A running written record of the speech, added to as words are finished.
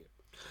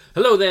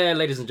Hello there,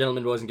 ladies and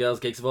gentlemen, boys and girls,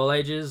 geeks of all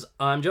ages.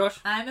 I'm Josh.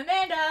 I'm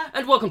Amanda.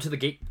 And welcome to the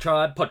Geek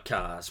Tribe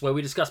podcast, where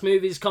we discuss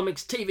movies,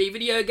 comics, TV,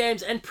 video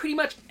games, and pretty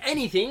much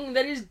anything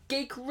that is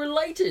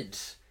geek-related.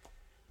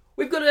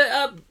 We've got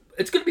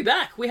it's good to be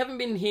back. We haven't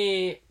been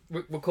here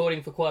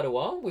recording for quite a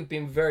while. We've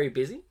been very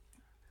busy.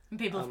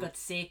 People have got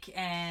sick,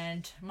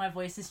 and my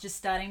voice is just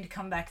starting to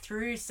come back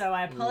through, so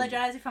I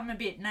apologise if I'm a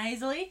bit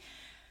nasally.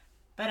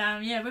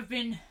 But, we've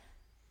been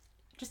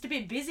just a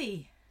bit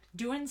busy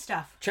doing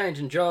stuff.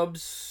 Changing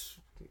jobs.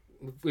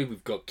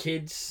 We've got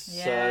kids,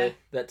 so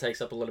that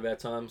takes up a lot of our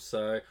time.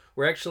 So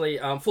we're actually,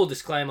 full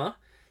disclaimer,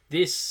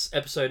 this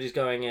episode is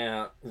going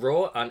out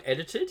raw,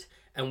 unedited,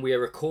 and we are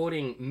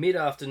recording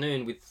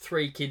mid-afternoon with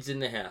 3 kids in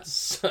the house.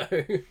 So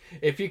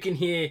if you can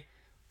hear,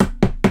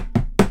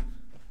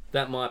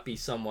 that might be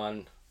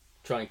someone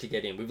trying to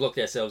get in. We've locked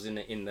ourselves in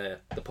the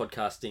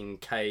podcasting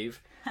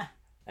cave,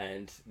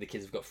 and the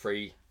kids have got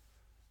free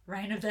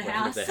reign of the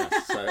house.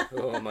 So,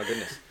 oh my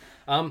goodness.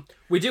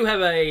 We do have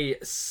a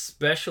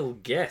special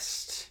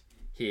guest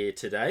here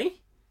today,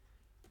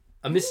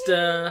 a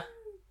Mr.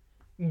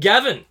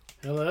 Gavin.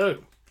 Hello.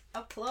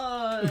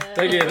 Applause.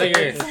 Thank you.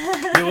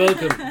 You're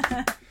welcome.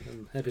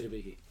 I'm happy to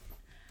be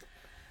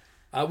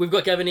here. We've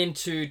got Gavin in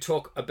to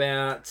talk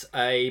about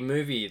a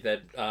movie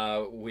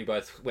that we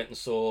both went and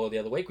saw the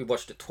other week. We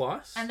watched it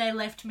twice. And they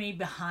left me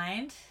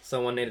behind.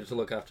 Someone needed to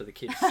look after the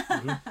kids.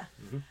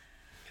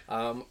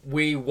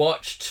 We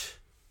watched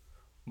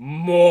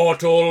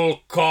Mortal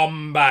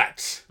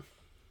Kombat.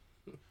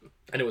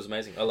 And it was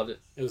amazing. I loved it.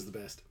 It was the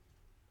best.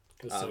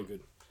 It was so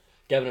good.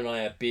 Gavin and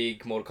I are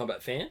big Mortal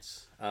Kombat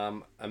fans.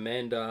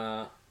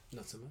 Amanda...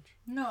 Not so much.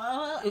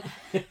 No,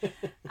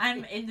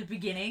 I'm in the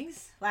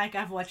beginnings. Like,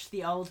 I've watched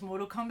the old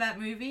Mortal Kombat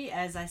movie,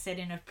 as I said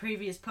in a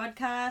previous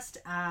podcast.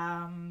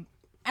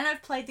 And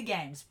I've played the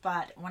games,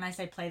 but when I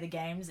say play the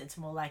games, it's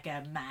more like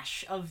a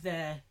mash of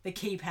the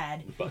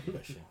keypad.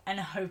 And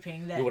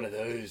hoping that... You're one of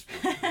those.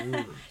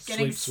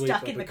 getting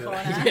stuck in the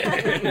corner.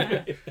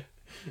 Yeah.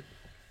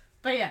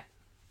 But yeah,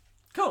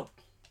 cool.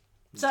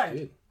 So,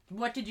 good.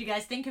 what did you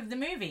guys think of the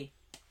movie?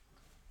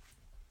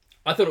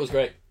 I thought it was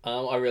great.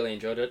 I really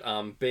enjoyed it.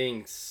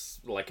 Being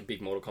like a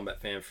big Mortal Kombat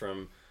fan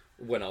from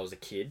when I was a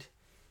kid,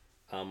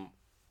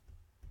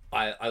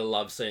 I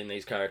love seeing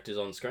these characters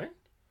on screen.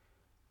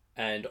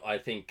 And I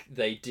think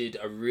they did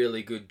a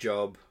really good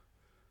job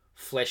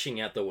fleshing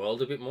out the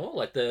world a bit more.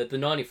 Like the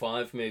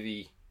 95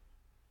 movie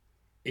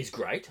is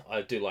great.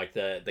 I do like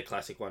the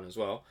classic one as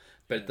well.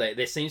 But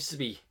there seems to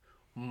be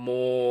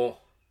more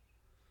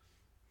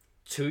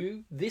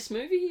to this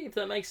movie, if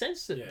that makes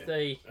sense.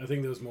 I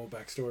think there was more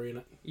backstory in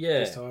it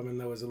this time, and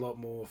there was a lot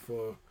more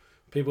for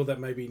people that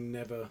maybe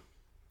never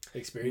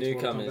experienced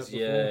newcomers. Mortal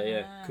Kombat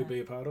before, Ah. could be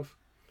a part of.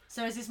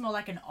 So is this more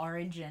like an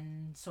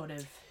origin sort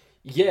of...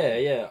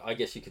 Yeah, I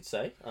guess you could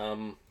say.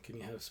 Can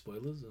you have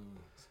spoilers?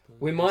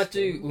 We might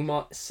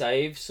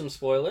save some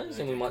spoilers,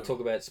 and we Okay, might cool.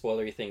 talk about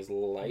spoilery things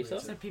later.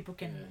 So people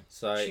can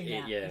So tune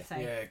out if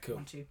they cool.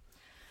 want to.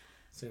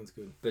 Sounds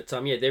good. But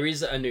there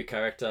is a new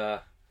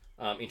character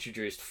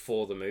introduced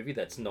for the movie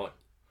that's not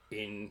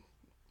in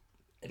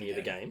any of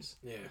the games.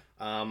 Yeah.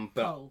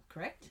 But Cole,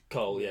 correct?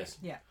 Cole, yes.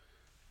 Yeah.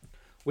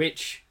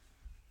 Which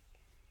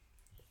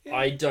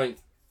I don't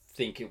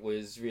think it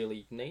was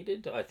really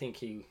needed. I think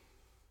he...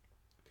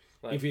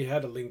 If he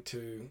had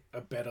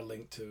a better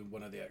link to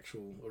one of the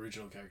actual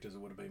original characters,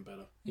 it would have been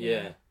better.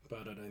 Yeah.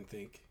 But I don't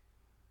think...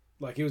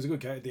 Like, he was a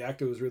good character. The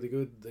actor was really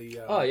good. The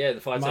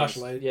the fight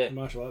martial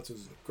scenes. arts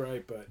was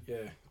great, but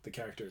the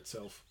character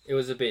itself It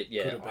was a bit,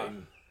 could have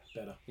been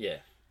better. Yeah.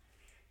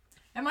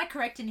 Am I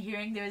correct in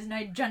hearing there is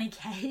no Johnny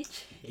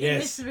Cage in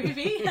Yes. this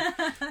movie?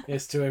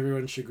 Yes, to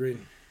everyone's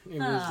chagrin. It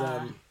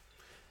was...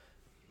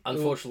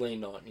 Unfortunately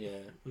not, yeah.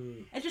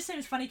 It just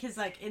seems funny because,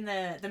 like, in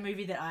the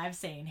movie that I've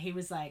seen, he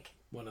was, like...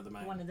 one of the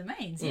main. One of the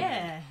mains,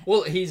 yeah.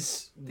 Well,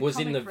 was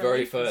in the comic very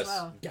relief as first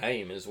well.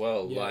 game as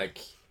well. Yeah. Like...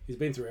 He's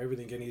been through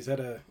everything, and he's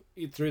had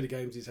through the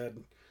games, he's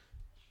had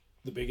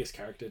the biggest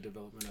character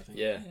development, I think.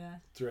 Yeah.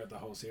 Throughout the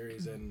whole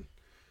series, and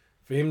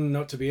for him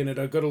not to be in it,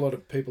 I got a lot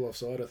of people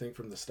offside, I think,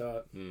 from the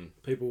start.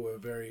 People were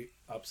very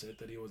upset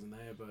that he wasn't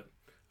there, but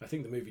I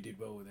think the movie did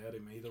well without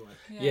him either way.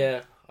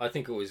 Yeah, I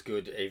think it was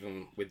good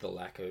even with the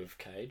lack of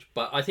Cage.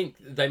 But I think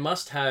they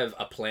must have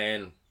a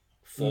plan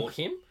for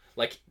him.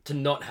 Like, to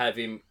not have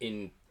him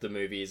in the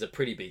movie is a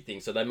pretty big thing.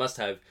 So they must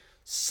have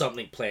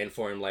something planned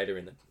for him later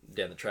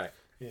down the track.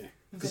 Yeah.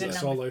 Is Is it it a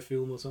solo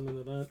film or something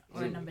like that?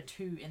 Or a number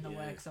 2 in the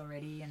works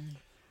already. And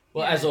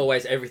Well, as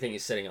always, everything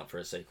is setting up for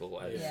a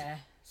sequel. yeah.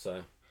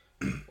 So,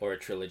 or a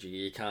trilogy.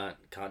 You can't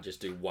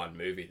just do one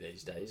movie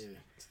these days. Yeah.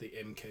 It's the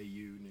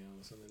MKU now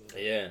or something like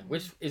that. Yeah,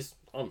 which is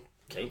I'm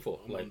keen for.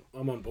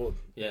 I'm on board.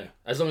 Yeah,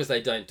 as long as they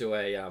don't do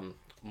a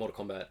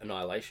Mortal Kombat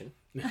Annihilation.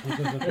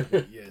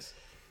 Yes.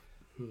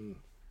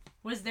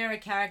 Was there a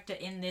character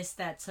in this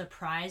that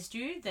surprised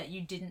you that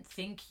you didn't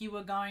think you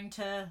were going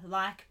to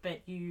like,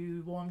 but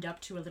you warmed up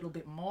to a little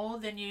bit more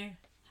than you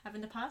have in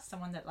the past?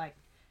 Someone that, like,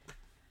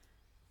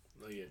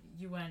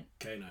 you weren't...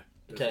 Kano.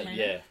 Okay,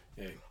 yeah.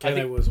 Yeah,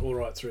 Kano was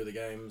alright through the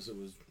games. It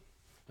was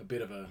a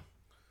bit of a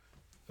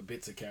a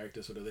bits of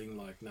character sort of thing,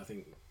 like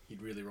nothing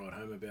you'd really write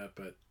home about,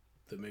 but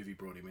the movie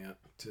brought him out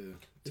to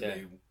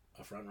be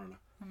a front runner.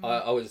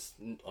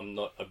 I'm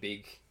not a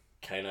big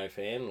Kano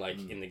fan.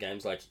 Like in the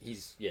games, like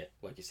he's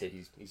like you said,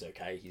 he's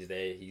okay. He's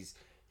there.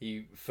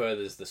 He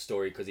furthers the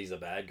story because he's a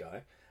bad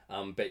guy.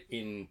 But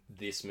in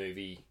this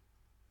movie,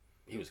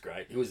 he was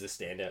great. He was the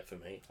standout for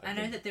me. I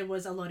know that there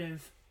was a lot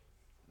of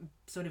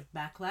sort of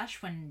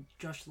backlash when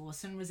Josh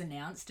Lawson was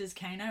announced as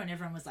Kano, and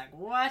everyone was like,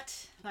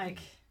 "What? Like,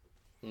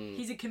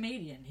 he's a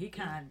comedian. He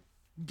can't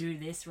do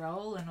this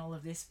role and all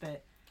of this."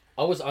 But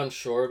I was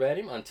unsure about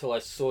him until I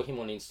saw him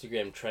on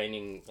Instagram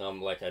training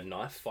like a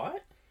knife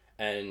fight,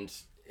 and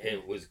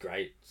it was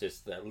great.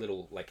 Just that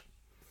little like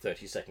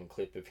 30-second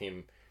clip of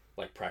him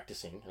like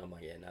practicing. And I'm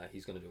like,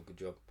 he's gonna do a good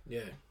job.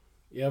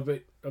 Yeah,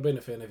 but I've been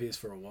a fan of his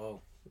for a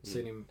while.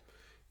 Seen him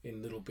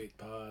in little bit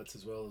parts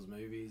as well as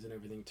movies and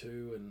everything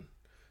too, and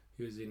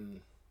he was in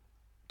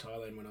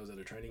Thailand when I was at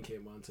a training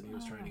camp once, and he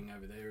was training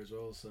over there as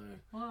well. So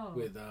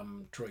with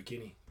Troy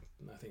Kinney,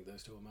 I think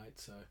those two are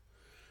mates. So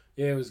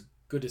yeah, it was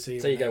good to see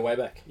him. So you go way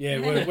back. Yeah,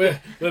 we're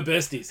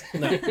besties.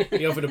 No,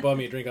 he offered to buy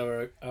me a drink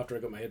after I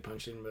got my head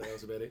punched in, but that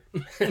was about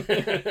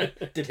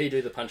it. Did he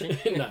do the punching?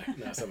 No,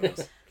 someone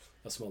else,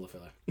 a smaller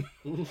fellow.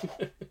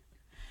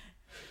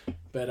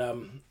 But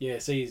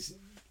so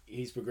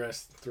he's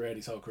progressed throughout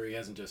his whole career. He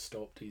hasn't just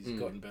stopped. He's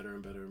gotten better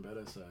and better and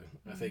better. So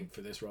I think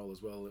for this role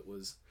as well,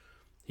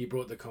 he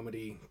brought the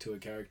comedy to a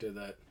character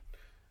that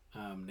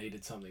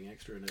needed something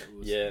extra, and it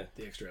was the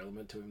extra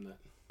element to him that.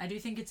 I do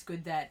think it's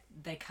good that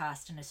they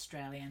cast an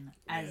Australian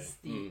as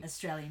the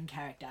Australian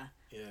character.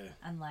 Yeah.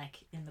 Unlike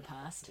in the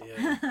past.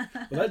 Yeah.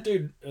 Well, that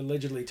dude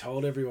allegedly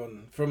told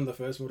everyone from the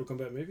first Mortal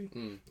Kombat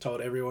movie,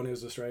 told everyone he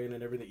was Australian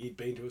and everything. He'd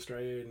been to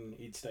Australia and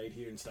he'd stayed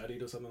here and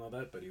studied or something like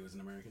that, but he was an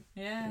American.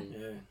 Yeah.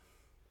 Yeah.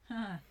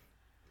 Huh.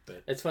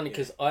 But, it's funny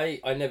because I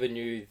never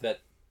knew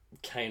that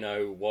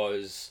Kano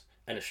was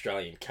an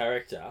Australian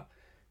character.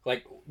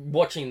 Like,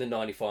 watching the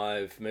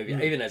 95 movie,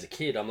 even as a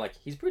kid, I'm like,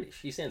 he's British.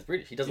 He sounds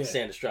British. He doesn't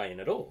sound Australian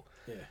at all.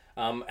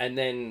 Yeah. And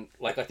then,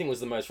 like, I think it was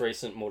the most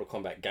recent Mortal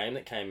Kombat game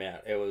that came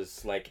out. It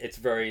was, like, it's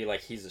very,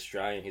 like, he's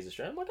Australian.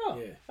 I'm like,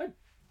 I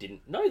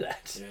didn't know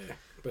that. Yeah,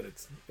 but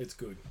it's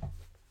good.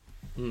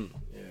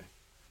 Yeah.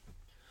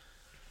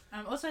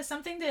 Also,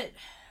 something that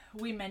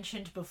we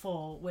mentioned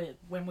before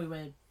when we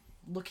were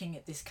looking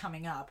at this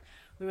coming up,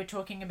 we were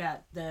talking about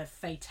the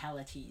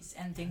fatalities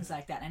and things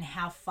like that, and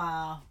how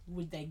far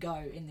would they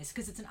go in this?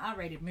 Because it's an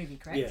R-rated movie,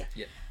 correct?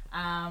 Yeah.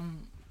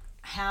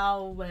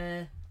 How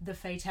were the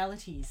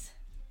fatalities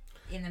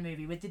in the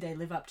movie? Did they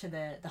live up to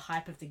the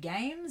hype of the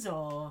games,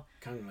 or?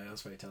 Kung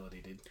Lao's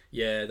fatality did.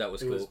 Yeah, that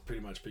was cool. It was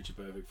pretty much picture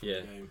perfect for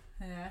the game.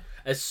 Yeah.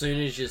 As soon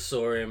as you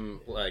saw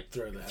him like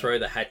throw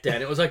the hat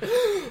down, it was like,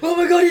 oh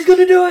my god, he's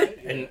gonna do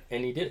it!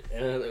 And he did it,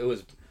 and it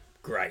was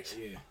great.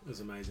 Yeah, it was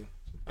amazing.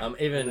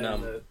 Even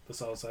the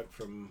soul soap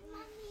from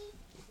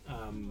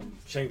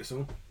Shang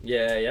Tsung.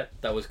 Yeah,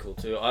 that was cool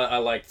too. I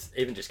liked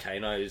even just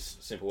Kano's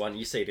simple one.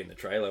 You see it in the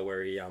trailer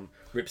where he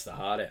rips the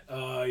heart out.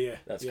 Oh yeah,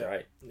 that's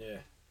great. Yeah.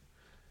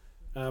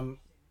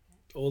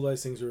 All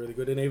those things were really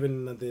good, and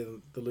even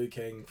the Liu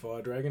Kang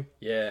fire dragon.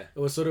 Yeah, it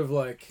was sort of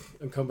like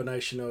a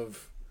combination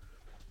of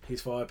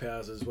his fire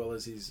powers as well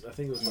as his. I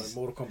think it was like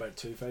Mortal Kombat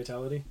 2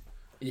 fatality.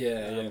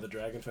 Yeah, the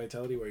dragon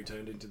fatality where he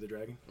turned into the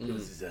dragon. It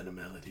was his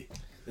animality.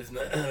 It's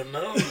my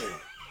animality.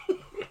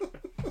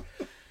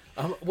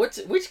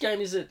 Which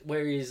game is it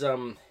where his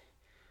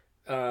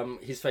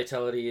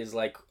fatality is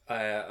like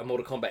a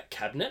Mortal Kombat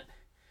cabinet,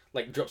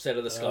 like drops out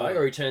of the sky,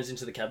 or he turns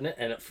into the cabinet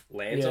and it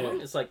lands on him?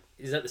 It's like,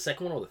 is that the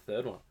second one or the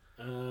third one?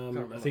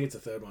 I think it's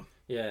the third one.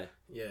 Yeah,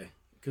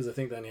 because I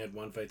think they only had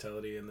one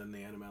fatality and then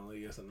the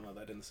animality or something like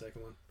that in the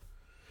second one.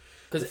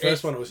 Because the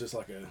first one was just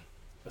like a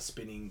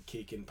spinning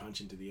kick and punch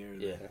into the air,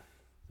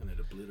 and it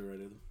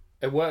obliterated them.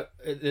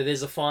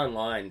 There's a fine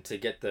line to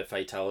get the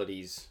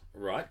fatalities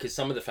right, because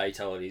some of the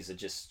fatalities are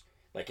just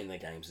like in the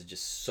games are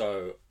just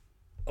so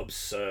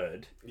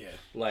absurd. Yeah.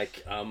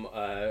 Like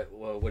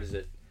what is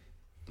it?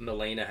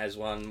 Melina has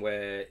one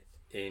where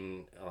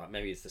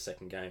maybe it's the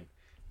second game,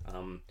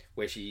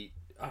 where she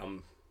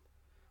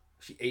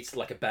eats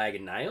like a bag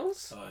of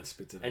nails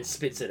and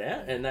spits it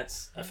out, and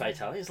that's a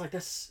fatality. It's like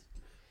that's.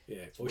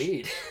 Yeah,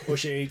 weird. Or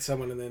she eats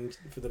someone and then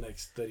for the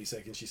next 30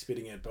 seconds she's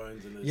spitting out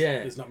bones, and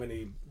there's not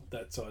many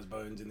that size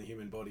bones in the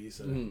human body,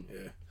 so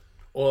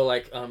Or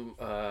like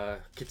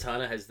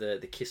Katana has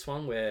the kiss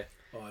one where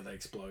they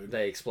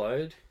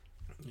explode.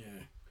 Yeah,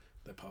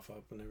 they puff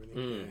up and everything.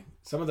 Yeah.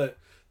 Some of the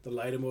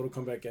later Mortal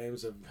Kombat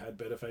games have had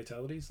better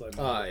fatalities, like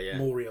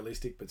more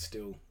realistic but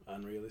still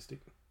unrealistic.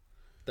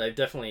 They've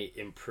definitely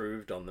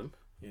improved on them.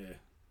 Yeah,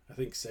 I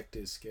think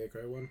Sector's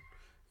Scarecrow one.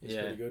 It's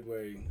pretty good,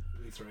 where he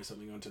throws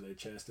something onto their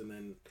chest and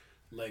then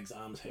legs,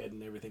 arms, head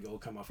and everything all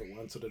come off at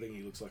once sort of thing.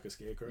 He looks like a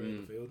scarecrow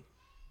in the field.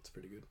 It's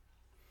pretty good.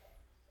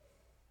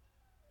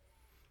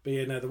 But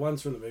yeah, no, the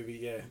ones from the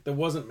movie, there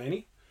wasn't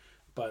many,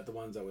 but the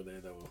ones that were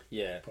there, they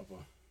were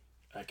proper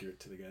accurate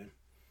to the game.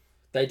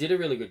 They did a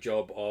really good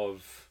job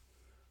of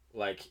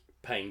like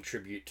paying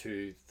tribute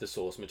to the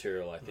source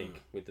material, I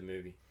think, with the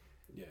movie.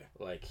 Yeah.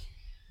 Like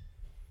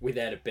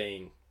without it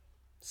being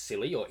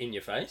silly or in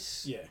your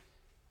face. Yeah.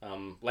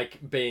 Like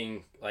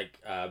being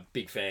like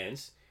big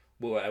fans,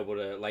 we were able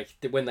to like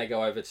when they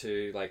go over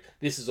to like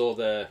this is all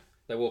they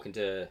walk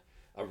into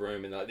a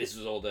room and like this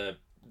is all the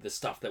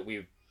stuff that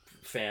we've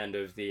found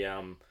of the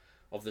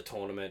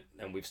tournament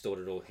and we've stored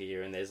it all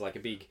here, and there's like a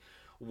big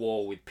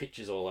wall with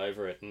pictures all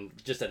over it, and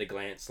just at a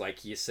glance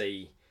like you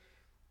see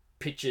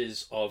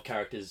pictures of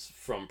characters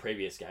from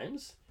previous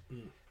games,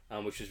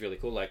 which was really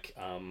cool, like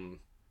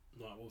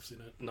Nightwolf's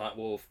in it.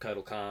 Nightwolf,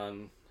 Kotal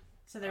Khan.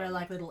 So there are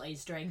like little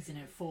Easter eggs in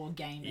it for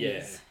gamers.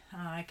 Yeah.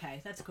 Oh,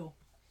 okay, that's cool.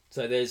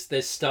 So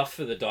there's stuff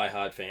for the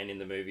diehard fan in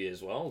the movie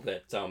as well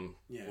that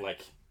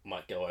like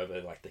might go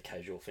over like the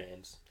casual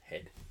fan's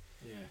head.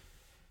 Yeah.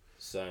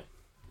 So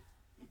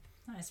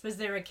Nice. Was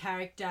there a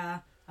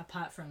character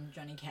apart from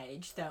Johnny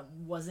Cage that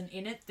wasn't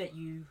in it that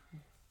you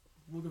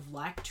would have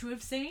liked to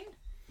have seen?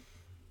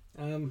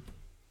 They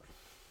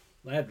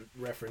had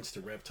reference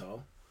to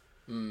Reptile.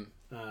 Or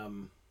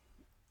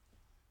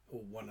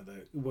one of the.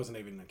 It wasn't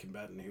even a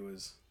combatant. He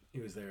was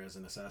there as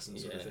an assassin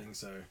sort of thing.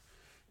 So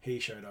he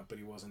showed up, but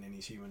he wasn't in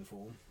his human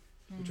form,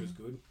 which was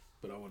good.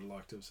 But I would have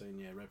liked to have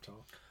seen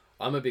Reptile.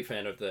 I'm a big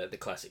fan of the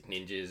classic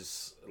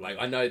ninjas. Like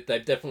I know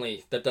they've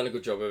done a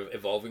good job of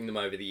evolving them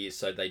over the years,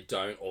 so they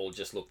don't all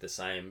just look the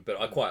same.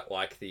 But I quite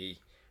like the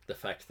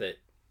fact that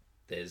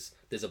there's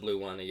a blue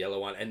one, a yellow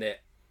one, and they're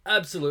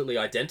absolutely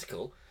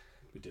identical,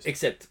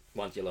 except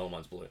one's yellow and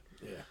one's blue.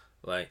 Yeah.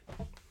 Like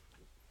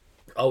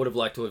I would have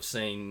liked to have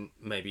seen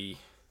maybe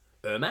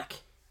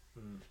Ermac,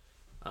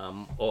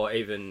 or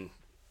even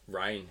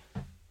Rain.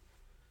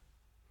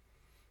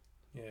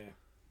 Yeah,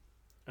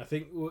 I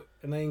think,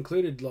 and they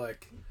included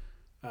like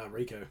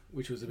Rico,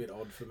 which was a bit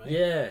odd for me.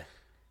 Yeah,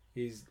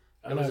 It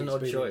was an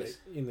odd choice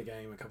in the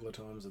game a couple of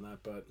times and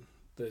that, but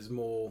there's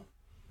more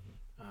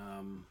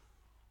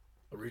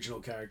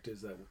original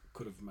characters that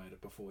could have made it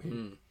before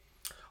him.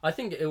 I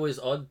think it was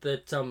odd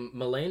that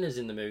Melina's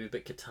in the movie,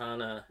 but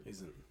Katana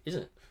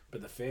isn't.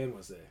 But the fan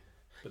was there.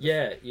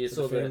 You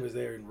saw the fan was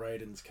there in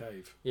Raiden's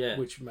cave. Yeah,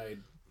 which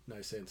made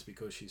no sense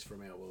because she's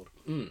from Outworld.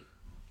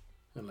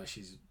 Unless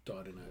she's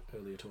died in an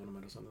earlier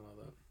tournament or something like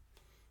that.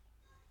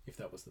 If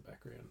that was the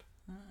background.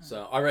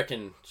 So I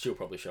reckon she'll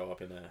probably show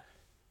up in a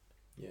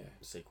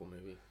sequel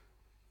movie.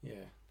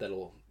 Yeah.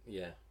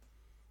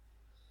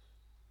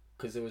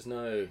 Because there was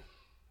no.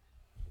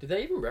 Did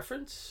they even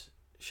reference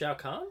Shao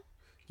Kahn?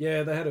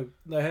 Yeah, they had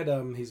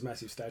his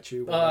massive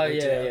statue.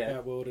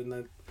 Outworld,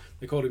 and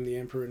they called him the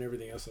Emperor and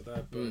everything else like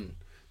that. But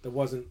there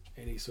wasn't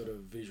any sort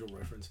of visual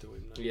reference to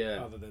him.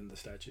 Other than the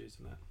statues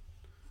and that.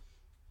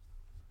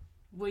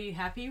 Were you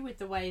happy with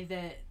the way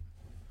that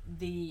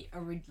the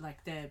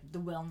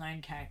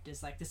well-known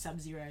characters like the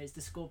Sub-Zeros,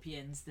 the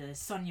Scorpions, the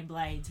Sonya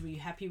Blades, were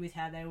you happy with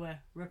how they were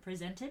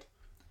represented?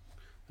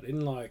 I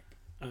didn't like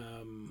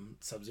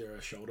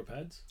Sub-Zero's shoulder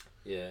pads.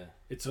 Yeah.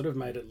 It sort of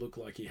made it look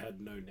like he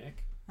had no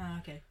neck. Oh,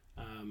 okay.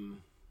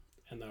 And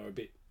they were a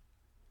bit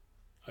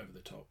over the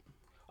top.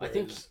 I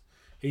think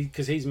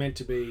because he's meant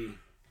to be,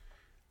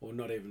 or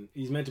not even,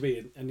 he's meant to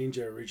be a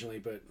ninja originally,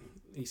 but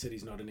he said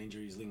he's not a ninja,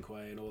 he's Lin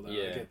Kuei and all that.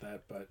 I get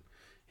that, but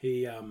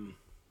he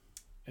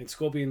and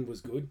Scorpion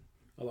was good.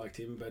 I liked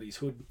him, but his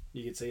hood,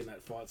 you could see in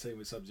that fight scene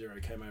with Sub-Zero,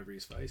 came over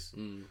his face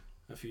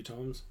a few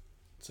times.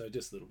 So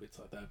just little bits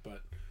like that.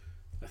 But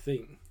I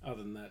think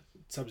other than that,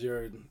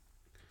 Sub-Zero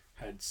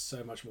had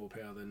so much more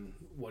power than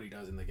what he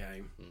does in the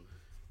game.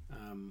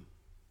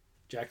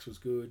 Jax was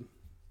good.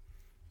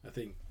 I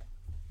think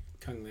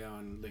Kung Lao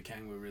and Liu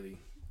Kang were really,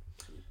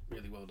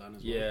 really well done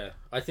as well. Yeah,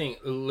 I think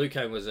Liu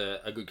Kang was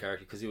a good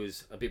character because he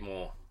was a bit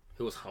more.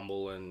 He was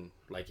humble and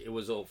like it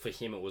was all for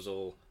him. It was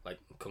all like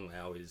Kung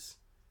Lao is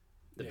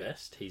the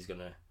best. He's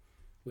gonna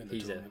win the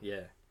tournament.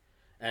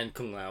 And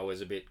Kung Lao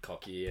was a bit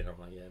cocky, and I'm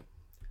like,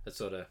 that's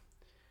sort of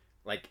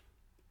like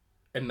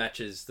it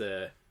matches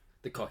the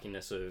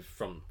cockiness of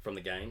from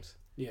the games.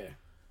 Yeah.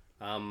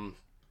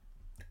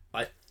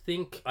 I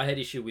think I had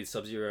issue with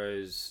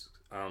Sub-Zero's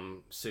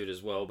suit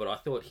as well, but I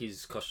thought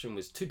his costume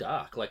was too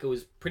dark. Like it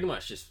was pretty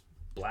much just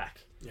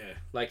black. Yeah.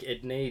 Like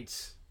it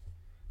needs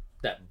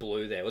that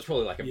blue there. It was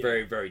probably like a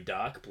very, very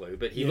dark blue,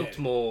 but he looked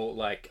more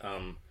like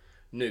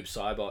Noob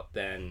Saibot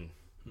than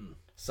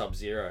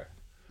Sub-Zero,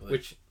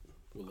 which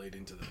will lead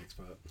into the next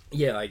part.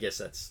 Yeah, I guess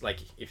that's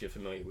like if you're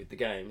familiar with the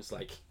games,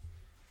 like.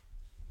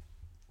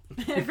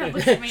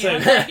 Probably me. So,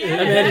 and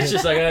then it's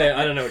just like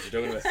I don't know what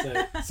you're talking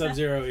about. So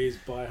Sub-Zero is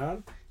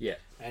Baihan. Yeah.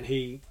 And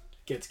he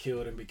gets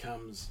killed and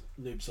becomes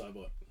Noob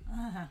Saibot.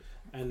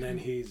 And then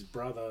his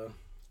brother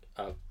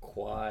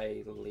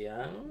Kuai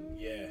Liang.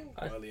 Yeah,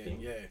 Kuai Liang.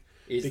 Yeah.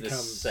 Is the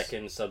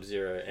second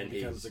Sub-Zero and he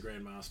becomes the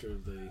Grand Master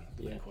of the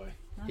Lin Kuei. Okay.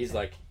 He's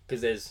like because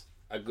there's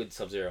a good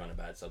Sub-Zero and a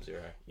bad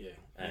Sub-Zero. Yeah,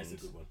 and he's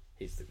the good one.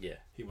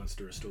 He wants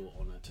to restore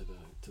honor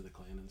to the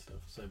clan and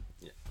stuff. So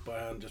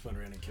Baihan just went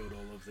around and killed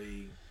all of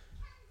the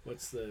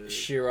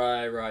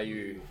Shirai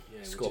Ryu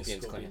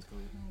Scorpion's clan.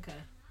 Okay.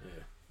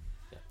 Yeah.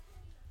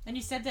 And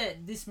you said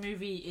that this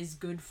movie is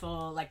good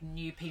for like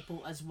new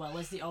people as well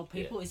as the old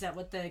people. Yeah. Is that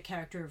what the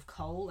character of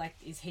Cole, like,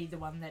 is he the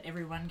one that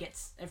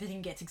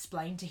everything gets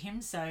explained to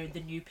him, so the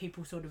new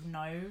people sort of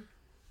know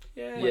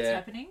what's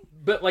happening?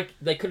 But like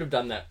they could have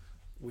done that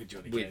with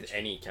Johnny with Cage.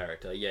 any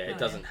character. Yeah, it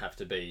doesn't have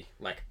to be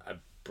like a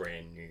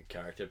brand new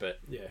character. But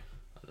Yeah.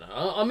 I don't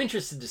know. I'm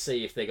interested to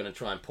see if they're going to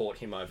try and port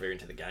him over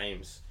into the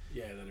games.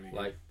 Yeah, that'd be good.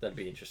 Like that'd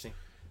be interesting.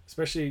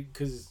 Especially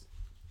because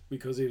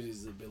of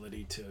his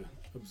ability to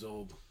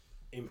absorb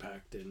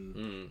impact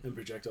and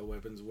projectile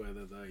weapons,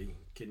 whether they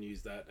can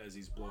use that as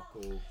his block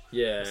or something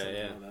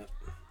like that,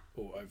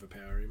 or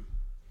overpower him.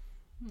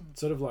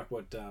 Sort of like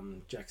what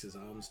Jax's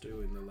arms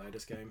do in the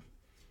latest game.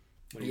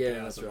 When he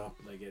powers them up,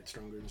 they get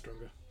stronger and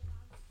stronger.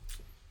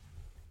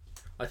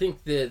 I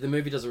think the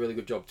movie does a really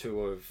good job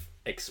too of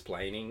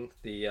explaining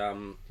the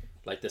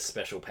like the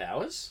special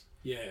powers.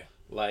 Yeah.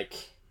 Like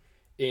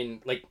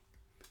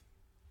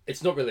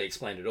it's not really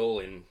explained at all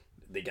in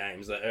the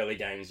games. The early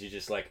games, you're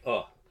just like,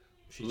 oh,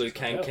 Liu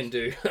Kang can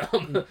do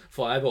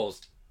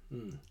fireballs.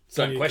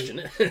 Don't question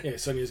it. Yeah,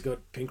 Sonya's got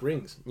pink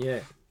rings.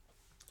 Yeah.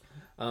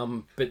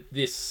 But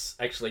this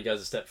actually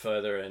goes a step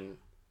further and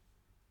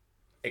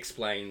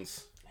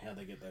explains how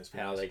they get those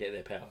powers. How they get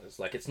their powers.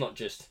 Like, it's not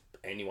just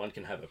anyone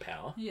can have a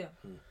power. Yeah.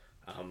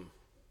 I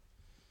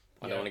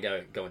don't want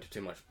to go into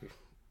too much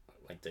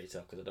like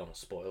detail because I don't want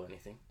to spoil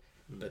anything.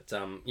 But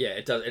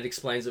it does. It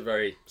explains it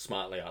very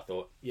smartly, I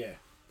thought. Yeah.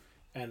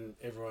 And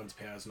everyone's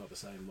power's not the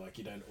same. Like,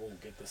 you don't all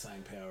get the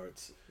same power.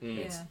 It's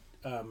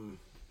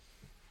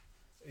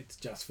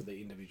just for the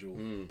individual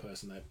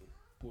person that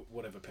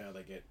whatever power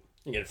they get.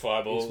 You get a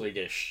fireball, you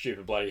get a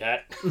stupid bloody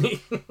hat.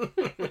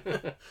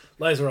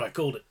 Laser eye,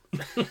 called it.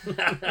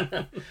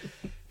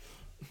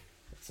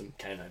 Some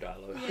Kano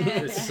dialogue.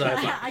 Yeah. It's so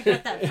fun. I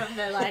got that from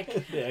the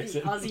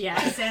the Aussie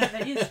accent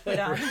that he's put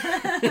on.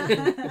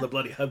 The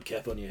bloody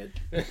hubcap on your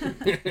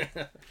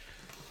head.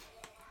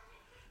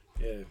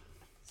 Yeah.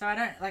 So I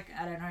don't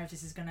know if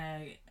this is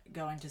gonna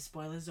go into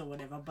spoilers or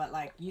whatever, but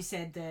like you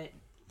said that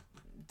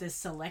the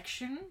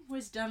selection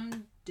was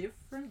done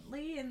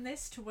differently in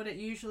this to what it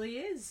usually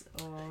is,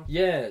 or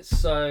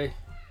so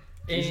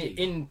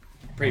in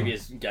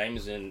previous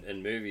games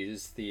and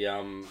movies, the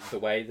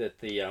way that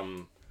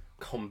the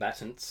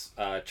combatants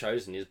are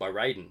chosen is by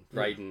Raiden.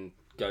 Raiden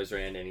goes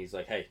around and he's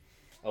like, "Hey,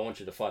 I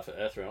want you to fight for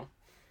Earthrealm.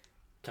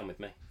 Come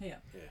with me." Yeah.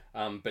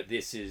 But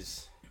this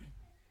is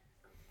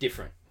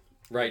different.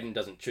 Raiden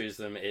doesn't choose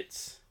them.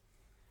 It's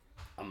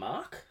a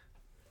mark.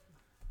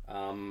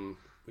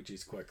 Which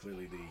is quite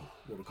clearly the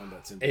Mortal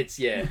Kombat symbol. It's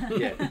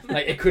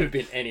like it could have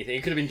been anything.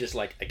 It could have been just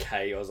like a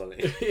K or something.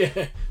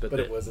 but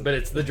it wasn't. But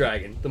it's the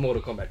dragon, the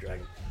Mortal Kombat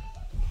dragon.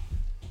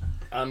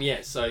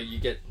 So you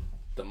get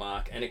the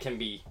mark, and it can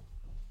be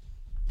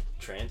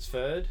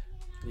transferred.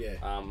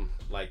 Yeah.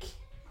 Like.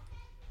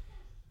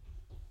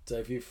 So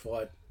if you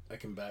fight a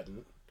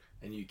combatant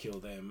and you kill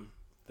them,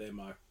 their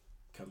mark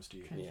comes to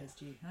you. Transfers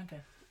to you.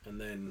 Okay. And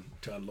then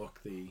to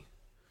unlock the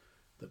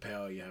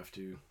power, you have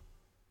to.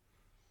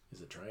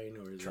 Is it train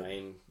or is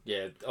train?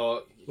 Yeah.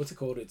 Oh, what's it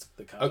called? It's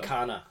the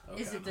Okana.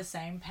 Is it the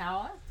same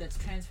power that's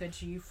transferred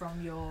to you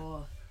from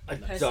your? I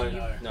person don't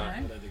know. No,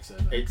 I don't think so.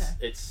 No.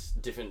 It's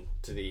different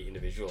to the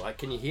individual.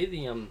 Can you hear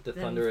the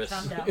thunderous?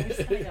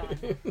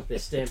 Thunder. They're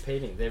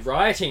stampeding. They're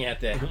rioting out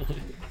there.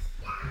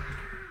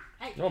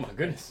 Hey. Oh my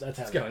goodness, that's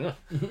what's going on?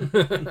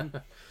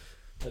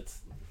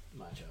 That's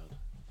my child.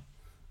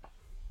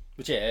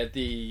 But yeah,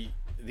 the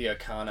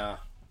Okana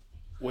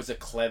was a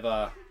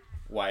clever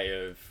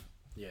way of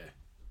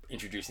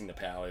introducing the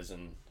powers,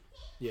 and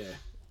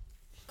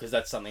because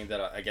that's something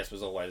that I guess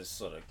was always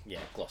sort of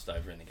glossed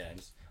over in the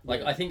games.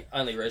 Like I think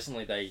only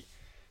recently they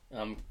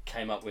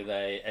came up with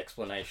a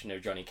explanation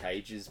of Johnny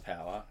Cage's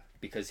power,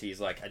 because he's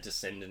like a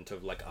descendant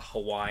of like a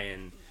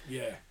Hawaiian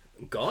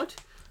god.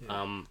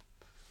 Yeah.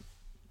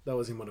 That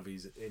was in one of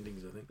his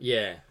endings, I think.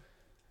 Yeah.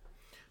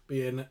 But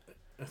and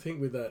I think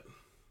with that,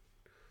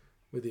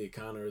 with the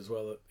Okana as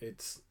well,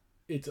 it's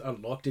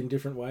unlocked in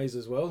different ways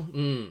as well.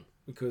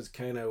 Because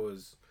Kano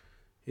was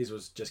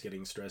just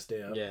getting stressed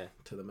out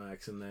to the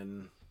max, and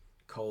then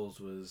Cole's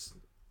was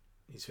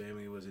his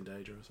family was in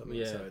danger or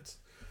something. So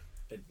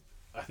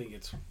I think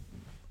it's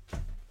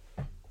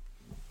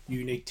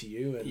unique to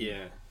you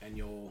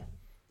and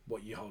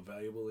what you hold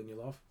valuable in your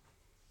life.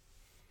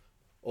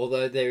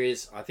 Although there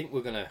is, I think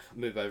we're going to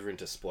move over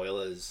into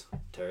spoilers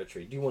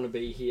territory. Do you want to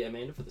be here,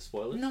 Amanda, for the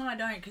spoilers? No, I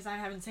don't, because I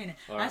haven't seen it.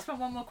 All I right. just want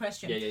one more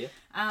question. Yeah.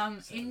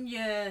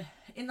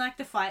 In like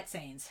the fight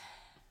scenes,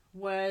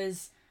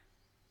 was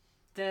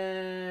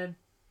the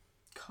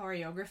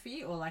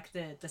choreography or like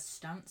the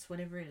stunts,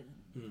 whatever it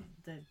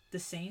is, the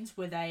scenes,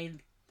 were they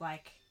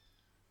like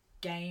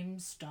game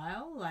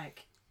style?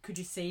 Like, could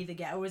you see the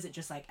game, or was it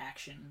just like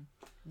action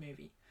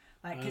movie?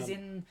 Like, because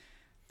in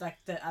like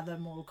the other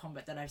Mortal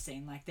Kombat that I've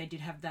seen, like they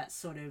did have that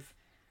sort of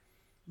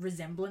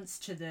resemblance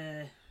to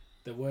the.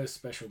 There were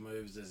special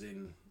moves, as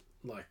in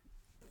like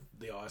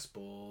the ice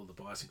ball, the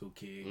bicycle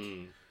kick,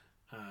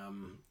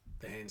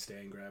 the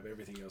handstand grab,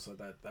 everything else like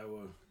that. They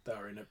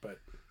were in it, but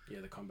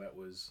the combat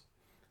was,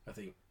 I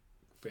think,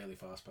 fairly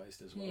fast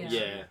paced as well.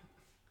 Yeah.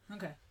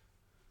 Okay.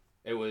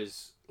 It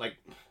was like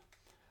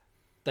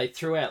they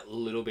threw out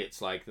little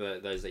bits like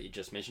those that you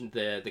just mentioned.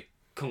 The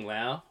Kung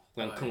Lao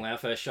when Kung Lao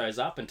first shows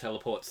up and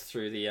teleports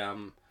through the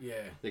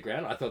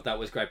ground. I thought that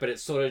was great, but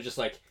it's sort of just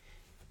like,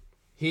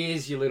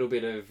 here's your little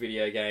bit of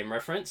video game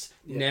reference.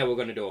 Yeah. Now we're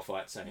going to do a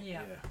fight scene.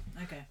 Yeah.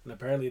 Okay. And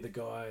apparently the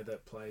guy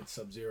that played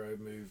Sub-Zero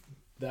moved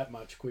that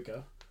much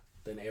quicker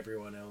than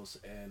everyone else,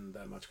 and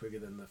that much quicker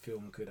than the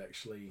film could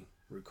actually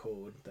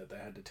record, that they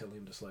had to tell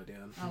him to slow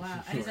down. Oh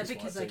wow. And is that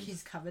because like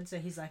he's covered, so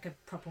he's like a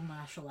proper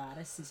martial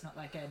artist, he's not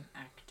like an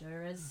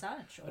actor as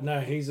such? Or...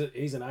 No, he's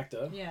an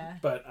actor. Yeah.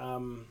 But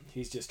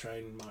he's just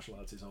trained martial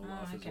arts his whole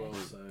life as well,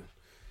 so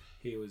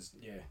he was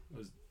it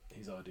was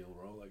his ideal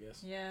role, I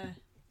guess. Yeah.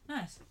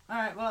 Nice.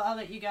 Alright, well I'll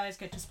let you guys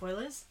get to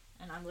spoilers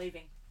and I'm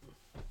leaving.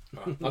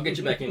 Right, I'll get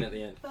you back in at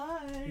the end.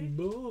 Bye.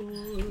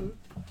 Bye.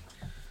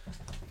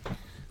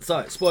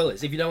 So,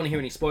 spoilers. If you don't want to hear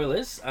any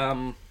spoilers,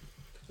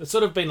 it's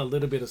sort of been a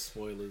little bit of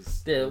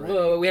spoilers.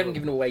 Well, we haven't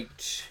given away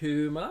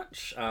too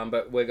much,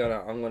 but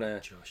I'm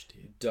gonna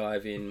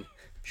dive in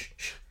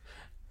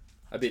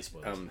a bit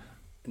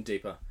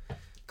deeper,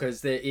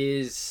 because there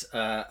is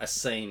a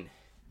scene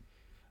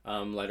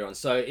later on.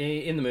 So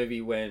in the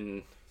movie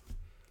when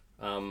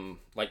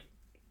like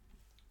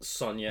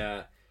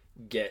Sonya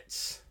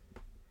gets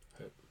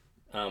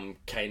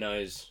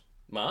Kano's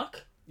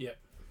mark, yep,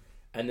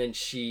 and then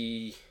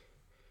she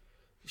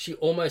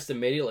almost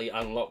immediately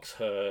unlocks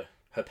her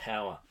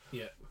power.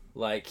 Yeah.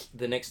 Like,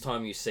 the next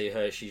time you see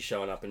her, she's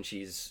showing up and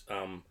she's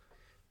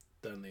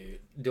done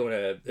doing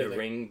a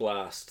ring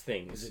blast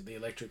thing. Is it the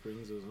electric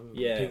rings or something?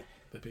 Yeah.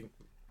 The pink.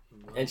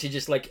 And she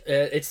just, like,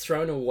 it's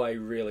thrown away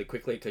really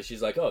quickly because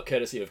she's like, oh,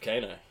 courtesy of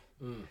Kano.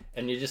 Mm.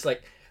 And you're just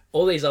like,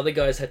 all these other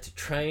guys had to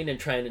train and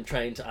train and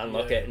train to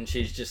unlock it, and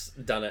she's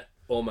just done it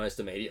almost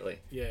immediately.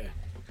 Yeah.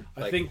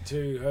 I Like, think,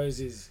 too, hers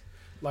is...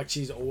 Like,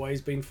 she's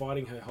always been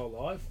fighting her whole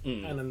life.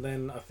 And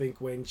then I think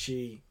when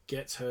she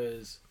gets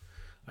hers,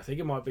 I think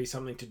it might be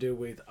something to do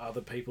with other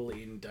people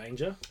in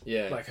danger.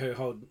 Yeah. Like, her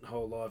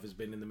whole life has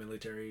been in the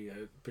military,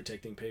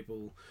 protecting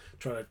people,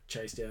 trying to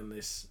chase down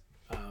this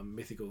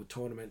mythical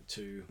tournament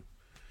to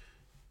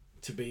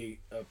be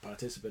a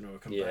participant or a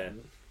combatant.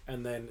 Yeah.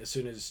 And then as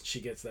soon as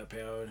she gets that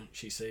power,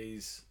 she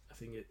sees, I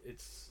think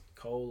it's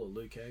Cole or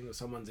Liu Kang or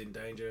someone's in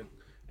danger,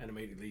 and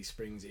immediately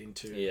springs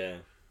into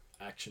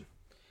action.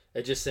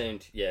 It just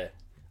seemed,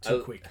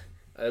 too quick.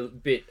 A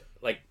bit,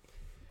 like,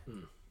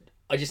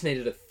 I just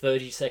needed a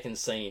 30-second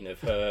scene of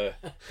her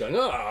going,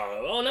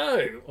 oh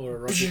no! Or a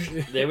Rocky...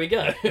 There we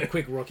go. A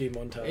quick Rocky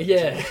montage.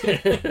 Yeah.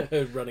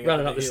 running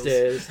up the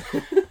stairs.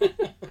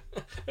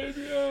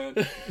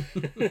 Adrian!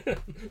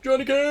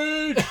 Johnny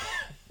Cage!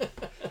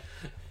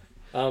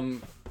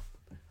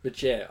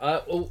 But yeah,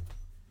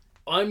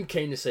 I'm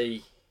keen to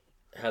see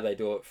how they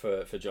do it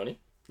for Johnny.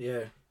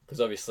 Yeah.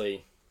 Because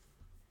obviously...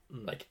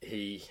 Like,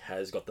 he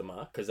has got the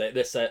mark, because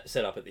they're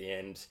set up at the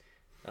end.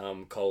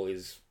 Cole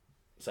is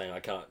saying, I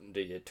can't do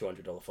your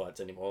 $200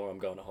 fights anymore, I'm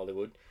going to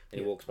Hollywood. And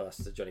he walks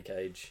past the Johnny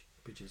Cage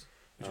pictures,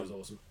 which was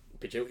awesome.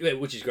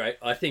 Which is great.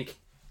 I think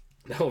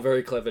they were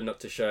very clever not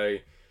to show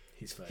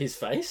his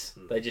face.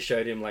 They just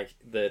showed him, like,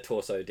 the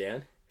torso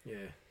down.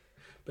 Yeah.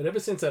 But ever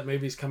since that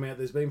movie's come out,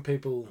 there's been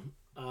people,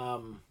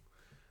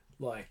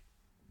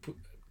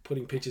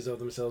 putting pictures of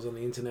themselves on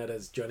the internet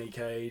as Johnny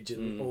Cage,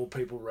 and all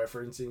people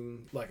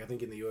referencing, like, I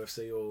think in the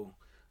UFC or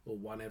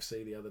ONE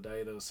FC the other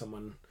day, there was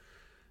someone...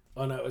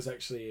 Oh no, it was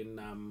actually in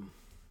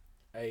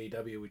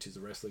AEW, which is a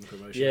wrestling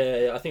promotion.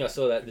 Yeah, I think I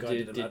saw that. The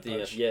dude did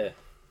the yeah.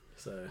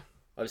 So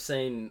I've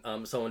seen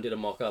someone did a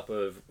mock-up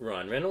of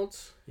Ryan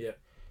Reynolds. Yeah,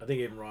 I think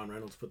even Ryan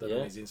Reynolds put that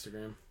on his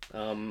Instagram.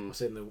 I've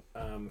seen the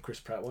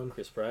Chris Pratt one.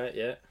 Chris Pratt,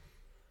 yeah.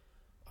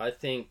 I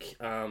think...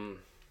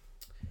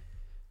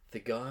 the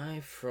guy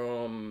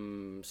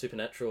from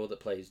Supernatural that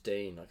plays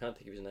Dean, I can't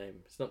think of his name.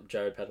 It's not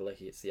Jared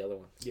Padalecki, it's the other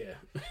one. Yeah,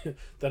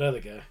 that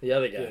other guy. The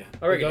other guy. Yeah.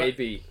 I reckon he'd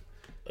be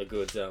a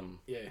good...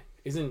 Yeah,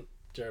 isn't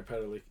Jared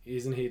Padalecki...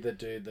 Isn't he the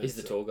dude that's... He's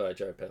the tall guy,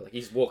 Jared Padalecki.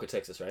 He's Walker,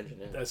 Texas Ranger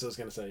now. That's what I was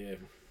going to say,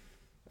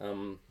 yeah.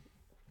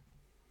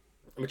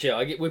 But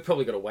yeah, we've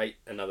probably got to wait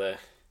another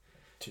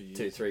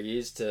 2-3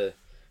 years to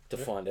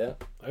find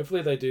out.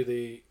 Hopefully they do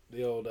the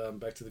old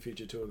Back to the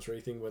Future 2 and 3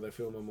 thing where they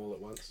film them all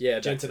at once. Yeah,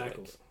 Jensen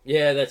Ackles.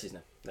 Yeah, that's his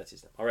name.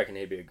 I reckon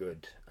he'd be a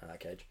good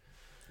Cage.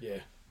 Yeah.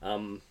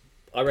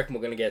 I reckon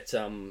we're going to get...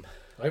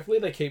 Hopefully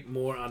they keep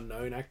more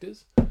unknown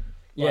actors.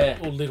 Yeah.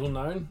 Or little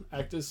known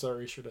actors,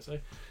 sorry, should I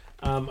say.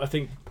 I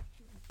think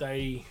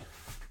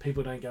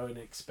people don't go in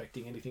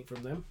expecting anything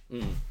from them.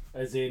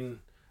 As in,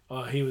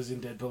 oh, he was in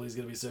Deadpool, he's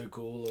going to be so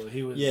cool, or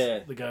he was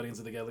the Guardians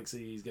of the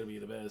Galaxy, he's going to be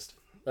the best.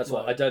 That's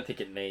why I don't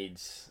think it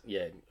needs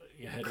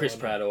Chris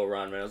Pratt or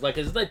Ryan Reynolds. Like,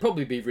 they'd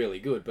probably be really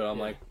good, but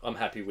I'm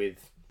happy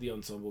with the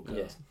ensemble cast.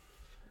 Yeah.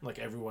 Like,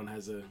 everyone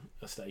has a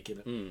stake in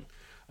it.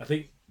 I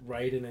think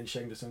Raiden and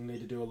Shang Tsung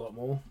need to do a lot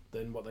more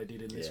than what they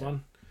did in this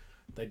one.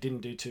 They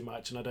didn't do too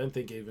much, and I don't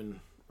think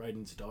even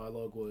Raiden's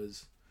dialogue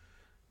was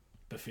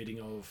befitting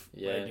of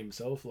Raiden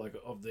himself, like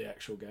of the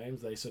actual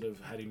games. They sort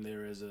of had him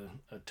there as a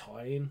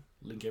tie-in,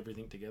 link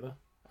everything together.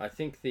 I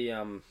think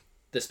the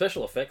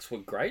special effects were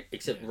great,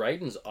 except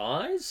Raiden's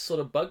eyes sort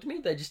of bugged me.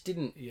 They just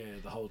didn't. Yeah,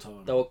 the whole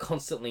time. They were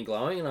constantly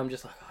glowing, and I'm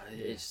just like, oh,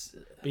 it's.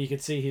 But you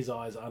could see his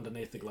eyes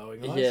underneath the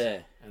glowing eyes. Yeah.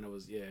 And it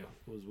was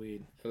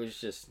weird. It was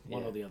just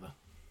one or the other.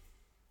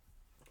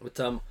 But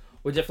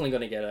we're definitely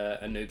going to get a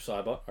noob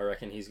Cybot. I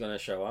reckon he's going to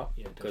show up.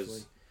 Yeah,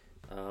 because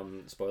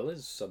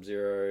spoilers,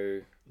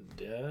 Sub-Zero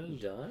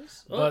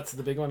dies. But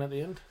the big one at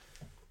the end.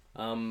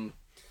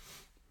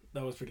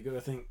 That was pretty good.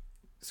 I think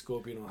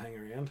Scorpion will hang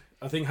around.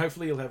 I think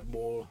hopefully he'll have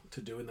more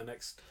to do in the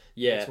next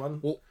one.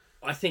 Well,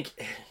 I think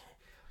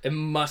it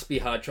must be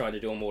hard trying to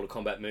do a Mortal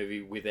Kombat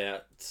movie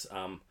without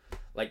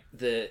like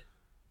the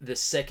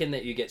second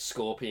that you get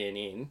Scorpion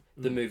in,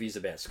 the movie's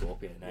about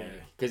Scorpion,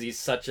 because he's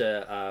such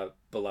a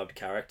beloved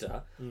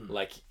character.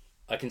 Like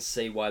I can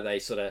see why they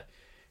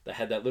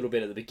had that little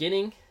bit at the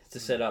beginning to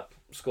set up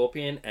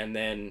Scorpion, and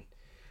then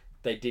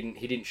he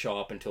didn't show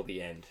up until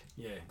the end.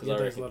 Yeah, because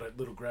there's a lot of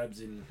little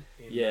grabs in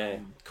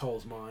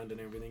Cole's mind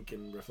and everything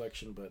and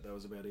reflection, but that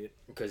was about it.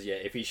 Because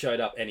if he showed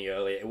up any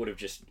earlier,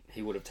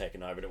 he would have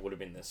taken over. It would have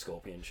been the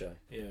Scorpion show.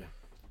 Yeah,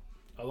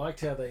 I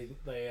liked how they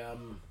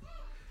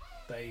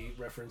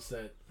referenced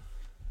that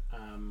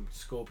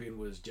Scorpion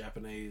was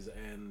Japanese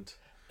and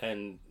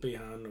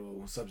Bihan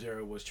or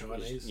Sub-Zero was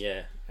Chinese.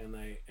 Yeah,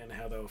 and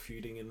how they were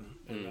feuding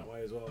in that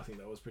way as well. I think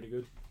that was pretty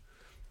good.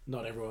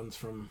 Not everyone's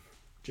from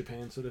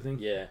Japan, sort of thing.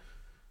 Yeah,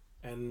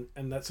 and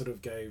that sort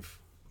of gave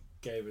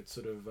it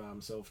sort of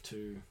self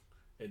to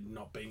it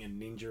not being a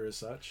ninja as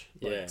such.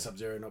 Like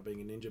Sub-Zero not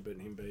being a ninja, but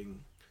him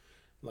being,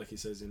 like he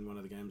says in one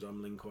of the games,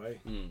 I'm Lin Kuei.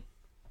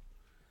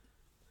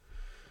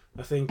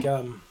 I think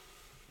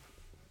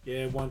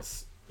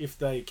if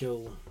they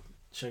kill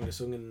Shang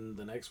Tsung in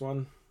the next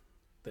one,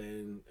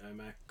 then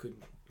Omak could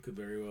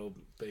very well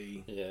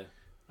be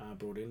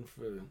brought in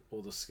for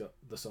all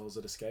the souls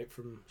that escape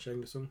from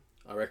Shang Tsung.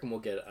 I reckon we'll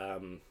get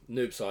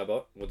Noob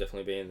Cybot will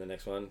definitely be in the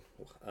next one.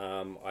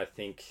 I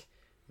think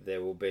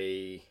there will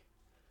be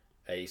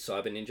a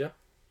Cyber Ninja.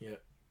 Yeah,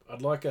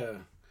 I'd like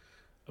a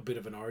bit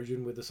of an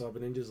origin with the Cyber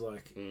Ninjas,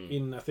 like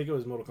in I think it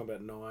was Mortal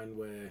Kombat 9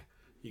 where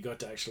you got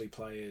to actually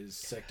play as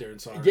Sector and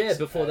Cyrus. Yeah,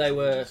 before they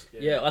were.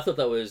 Yeah, I thought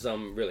that was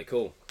really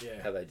cool.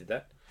 Yeah, how they did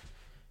that.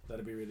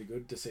 That'd be really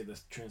good to see the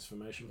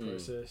transformation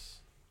process.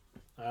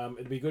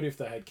 It'd be good if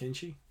they had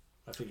Kenshi.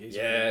 I think he's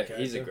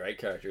he's a great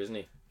character, isn't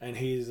he? And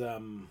his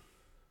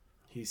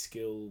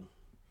skill,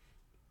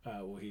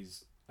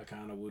 his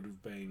Akana would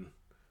have been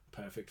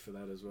perfect for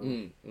that as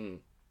well.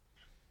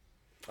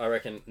 I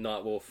reckon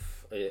Nightwolf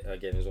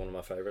again is one of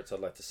my favourites. I'd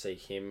like to see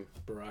him.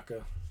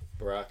 Baraka,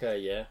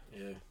 yeah.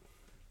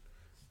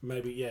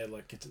 Maybe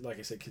like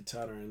I said,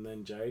 Katana and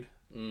then Jade.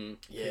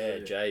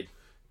 Jade.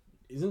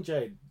 Isn't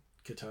Jade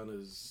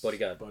Katana's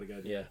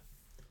bodyguard? Yeah.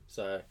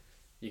 So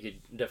you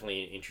could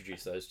definitely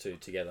introduce those two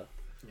together.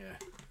 Yeah,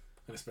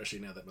 and especially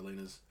now that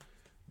Melina's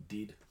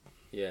dead.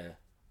 Yeah.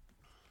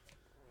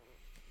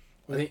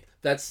 I think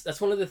that's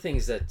one of the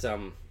things that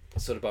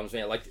sort of bums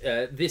me out. Like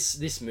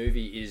this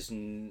movie is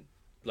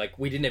like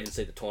we didn't even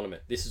see the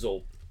tournament. This is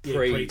all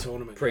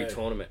pre-tournament.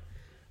 Pre-tournament.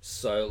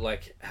 So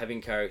like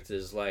having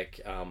characters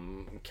like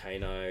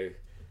Kano,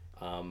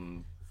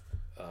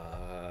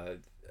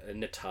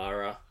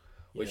 Natara,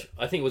 which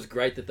I think was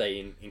great that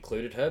they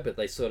included her, but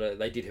they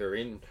did her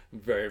in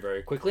very,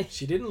 very quickly.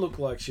 She didn't look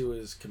like she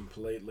was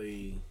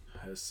completely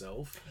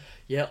herself.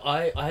 Yeah,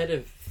 I had a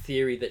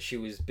theory that she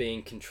was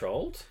being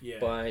controlled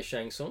by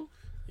Shang Tsung.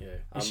 Yeah.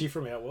 Is she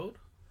from Outworld?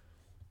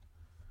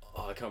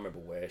 Oh, I can't remember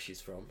where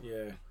she's from.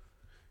 Yeah.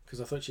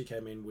 Because I thought she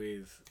came in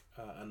with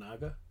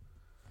Anaga.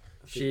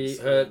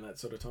 In that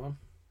sort of time.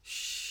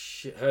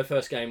 Her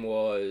first game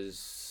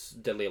was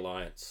Deadly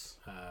Alliance.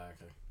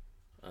 Okay.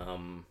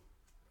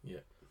 Yeah.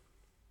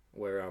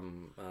 Where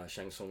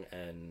Shang Tsung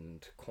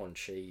and Quan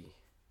Chi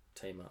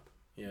team up.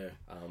 Yeah.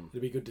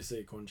 It'd be good to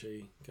see Quan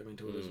Chi come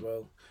into it as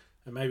well.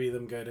 And maybe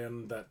them go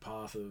down that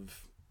path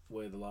of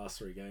where the last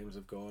 3 games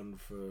have gone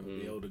for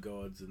the Elder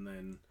Gods, and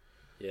then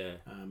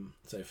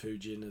say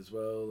Fujin as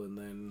well, and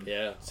then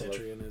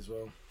Cetrion as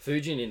well.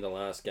 Fujin in the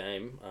last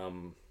game,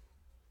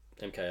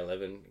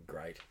 MK11,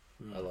 great.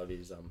 I love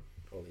his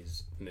all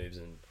his moves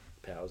and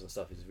powers and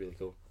stuff. Is really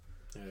cool.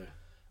 Yeah.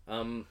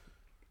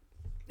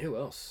 Who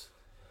else?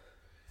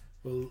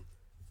 Well,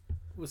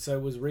 so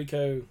was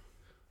Rico?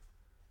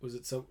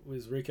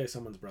 Was Rico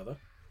someone's brother?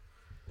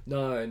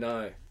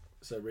 No.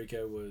 So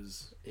Rico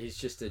was. He's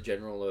just a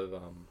general of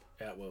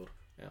Outworld.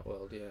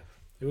 Outworld, yeah.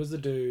 Who was the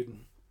dude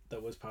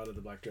that was part of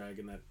the Black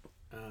Dragon? That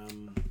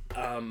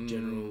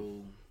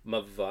General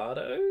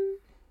Mavado.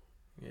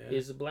 Yeah.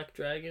 He's a Black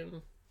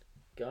Dragon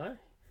guy.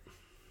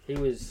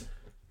 He's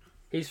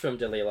from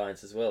Deadly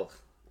Alliance as well.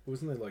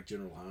 Wasn't there like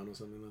General Han or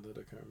something like that?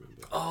 I can't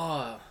remember.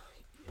 Oh,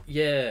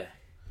 yeah.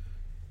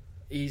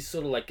 He's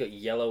sort of like got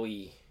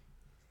yellowy,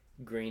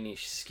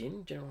 greenish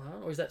skin, General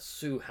Han, or is that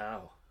Su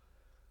Hao?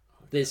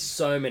 There's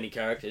so many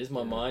characters.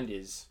 My mind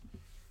is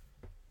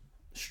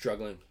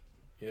struggling.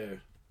 Yeah.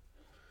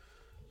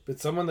 But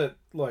someone that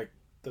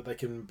they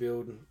can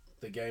build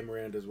the game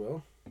around as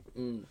well.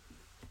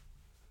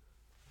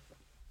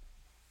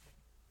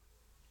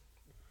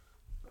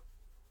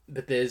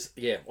 But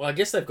well, I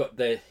guess they've got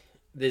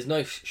there's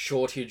no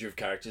shortage of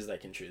characters they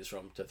can choose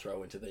from to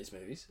throw into these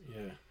movies.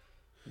 Yeah.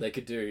 They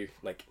could do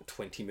like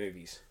 20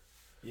 movies.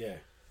 Yeah.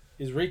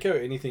 Is Rico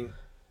anything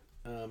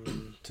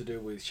to do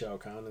with Shao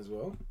Kahn as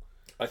well?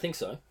 I think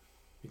so.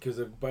 Because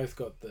they've both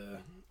got the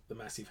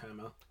massive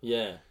hammer.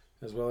 Yeah.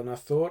 As well. And I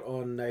thought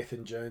on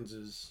Nathan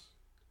Jones's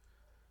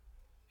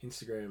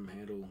Instagram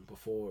handle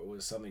before it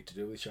was something to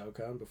do with Shao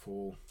Kahn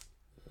before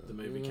the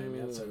movie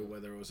came out, so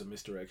whether it was a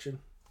misdirection.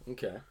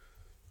 Okay.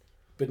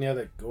 But now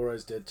that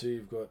Goro's dead too,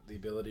 you've got the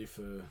ability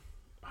for,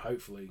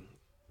 hopefully,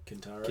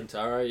 Kintaro.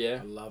 Kintaro, yeah.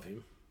 I love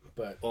him.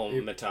 But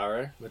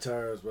Mataro.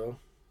 Mataro as well.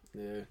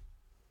 Yeah.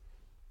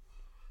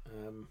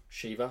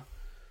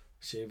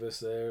 Shiva's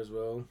there as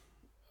well.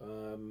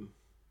 Who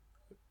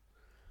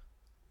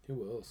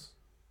else?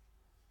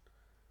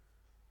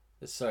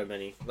 There's so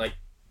many. Like,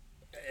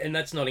 and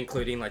that's not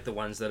including like the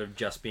ones that have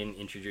just been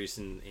introduced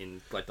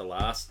in like the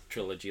last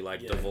trilogy,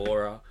 like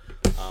Devora.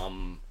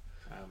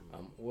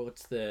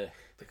 What's the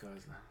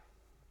guy's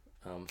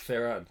name?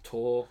 Farah and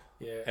Tor.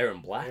 Yeah. Aaron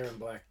Black. Aaron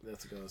Black,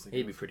 that's the guy I was thinking.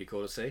 He'd be pretty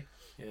cool to see.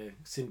 Yeah.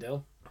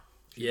 Sindel.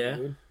 Yeah.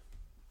 Good.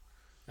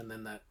 And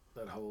then that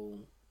whole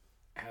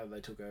how they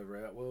took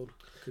over Outworld.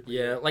 Could be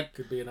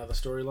another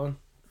storyline.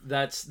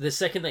 That's the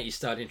second that you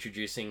start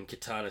introducing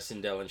Kitana,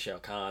 Sindel, and Shao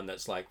Kahn.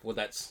 That's like, well,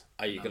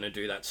 are you going to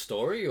do that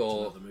story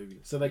or another movie?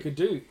 So they could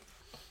do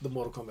the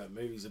Mortal Kombat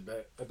movies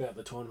about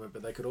the tournament,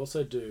 but they could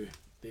also do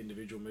the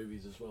individual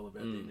movies as well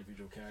about the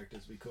individual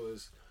characters,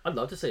 because I'd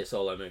love to see a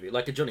solo movie,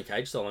 like a Johnny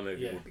Cage solo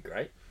movie would be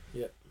great.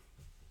 Yeah,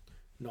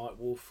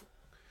 Nightwolf,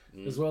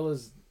 as well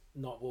as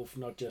Nightwolf,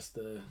 not just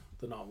the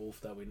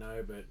Nightwolf that we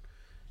know, but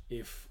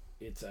if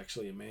it's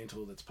actually a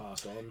mantle that's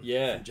passed on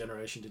from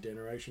generation to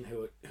generation,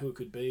 who it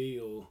could be,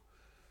 or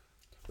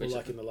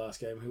like in the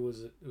last game, who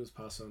was it? It was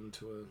passed on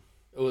to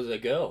a... It was a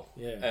girl.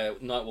 Yeah.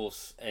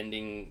 Nightwolf's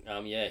ending,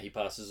 he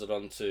passes it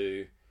on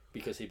to...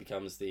 Because he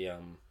becomes the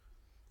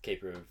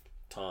Keeper of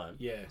Time.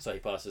 Yeah. So he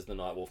passes the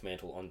Nightwolf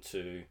mantle on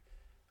to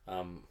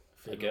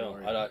a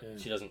girl.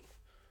 She doesn't...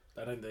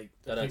 I don't think...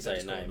 They don't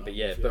say her name, but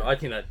but I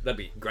think that'd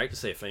be great to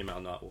see a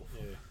female Nightwolf.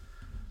 Yeah.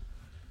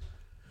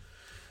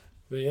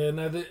 But yeah,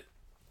 no,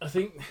 I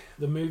think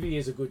the movie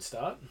is a good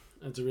start.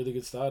 It's a really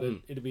good start.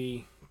 It'd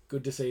be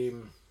good to see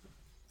him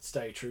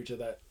stay true to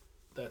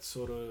that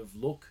sort of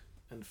look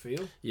and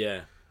feel.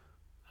 Yeah.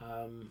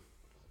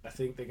 I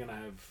think they're going to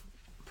have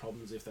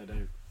problems if they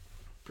don't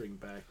bring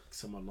back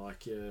someone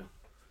like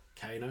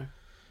Kano.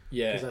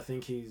 Yeah. Because I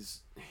think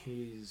his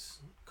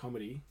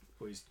comedy,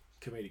 or his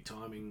comedic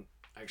timing,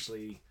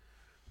 actually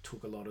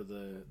took a lot of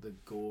the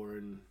gore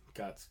and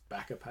guts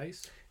back a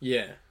pace.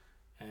 Yeah.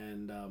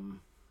 And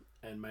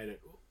made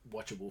it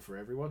watchable for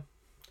everyone.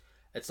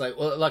 It's like,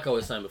 well, like I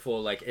was saying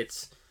before, like it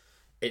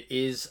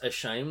is a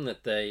shame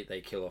that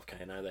they kill off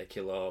Kano, they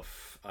kill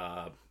off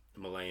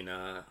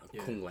Melina,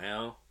 Kung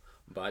Lao,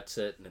 bites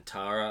it,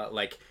 Natara,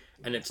 like,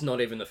 and it's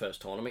not even the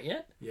first tournament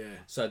yet. Yeah.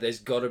 So there's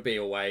got to be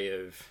a way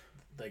of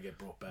they get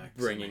brought back,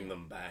 bringing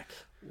them back.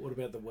 What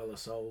about the Well of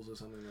Souls or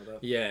something like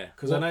that? Yeah,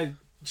 because I know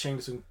Shang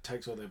Tsung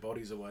takes all their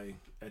bodies away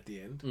at the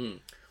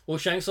end. Well,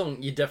 Shang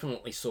Tsung, you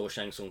definitely saw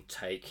Shang Tsung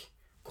take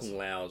Kung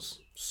Lao's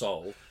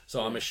soul,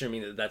 so I'm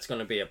assuming that that's going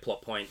to be a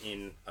plot point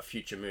in a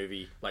future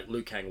movie. Like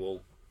Liu Kang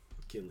will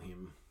kill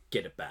him,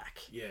 get it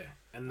back. Yeah,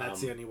 and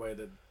that's the only way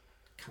that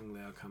Kung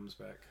Lao comes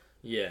back.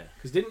 Yeah,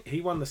 because didn't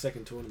he won the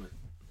second tournament?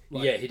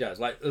 Yeah, he does.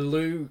 Like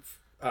Liu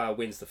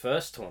wins the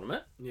first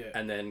tournament,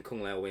 and then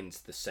Kung Lao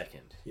wins the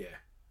second. Yeah.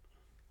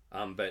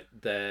 But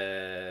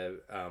the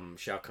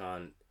Shao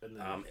Kahn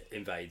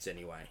invades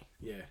anyway.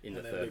 Yeah, in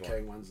the then third Liu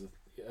Kang wins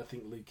I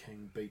think Liu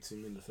Kang beats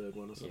him in the third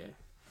one or something. Yeah.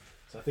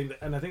 So I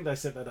think they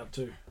set that up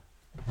too.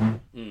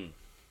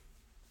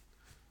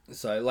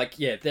 So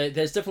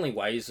there's definitely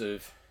ways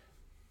of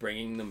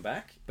bringing them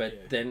back,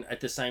 but then at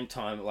the same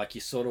time, like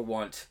you sort of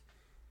want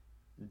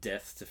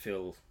death to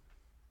feel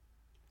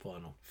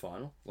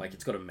final. Like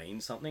it's got to mean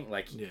something.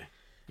 Like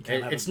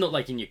it's not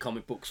like in your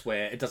comic books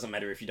where it doesn't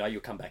matter if you die,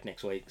 you'll come back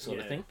next week, sort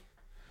of thing.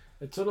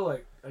 It's sort of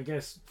like, I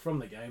guess from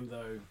the game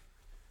though,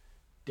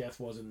 death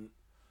wasn't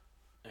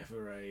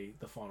ever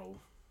the final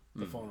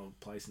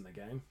place in the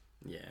game.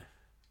 Yeah.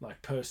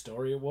 Like per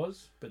story it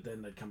was, but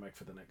then they'd come back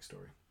for the next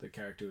story. The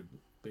character would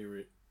be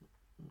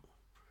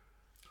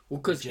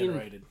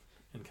regenerated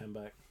and come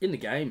back. In the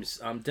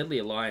games, Deadly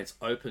Alliance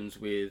opens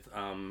with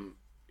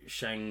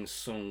Shang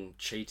Tsung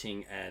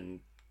cheating and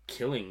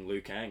killing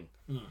Liu Kang.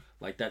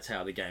 Like that's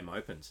how the game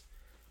opens.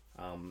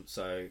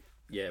 So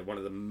one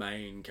of the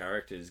main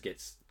characters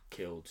gets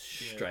killed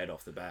straight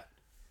off the bat.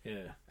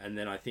 Yeah. And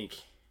then I think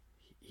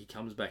he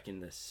comes back in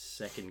the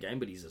second game,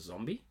 but he's a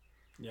zombie.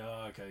 Yeah,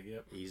 okay,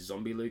 yep. He's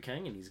zombie Liu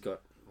Kang, and he's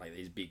got like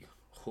these big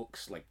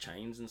hooks, like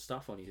chains and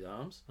stuff on his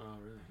arms. Oh,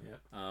 really?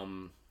 Yeah.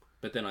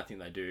 But then I think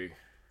they do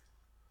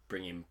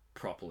bring him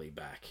properly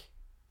back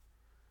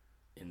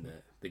in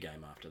the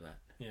game after that.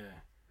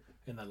 Yeah.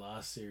 In the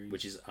last series.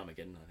 Which is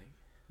Armageddon, I think.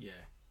 Yeah.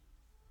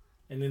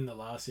 And in the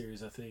last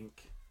series, I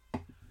think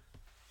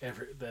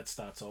that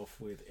starts off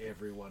with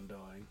everyone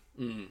dying.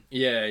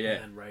 Yeah.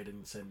 And then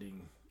Raiden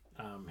sending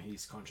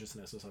his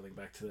consciousness or something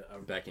back to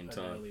back in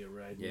time. Earlier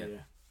raid. Yeah.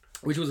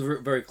 Which was a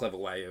very clever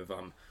way of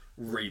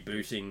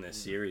rebooting the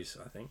series,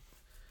 I think.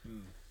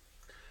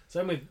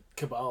 Same with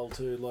Cabal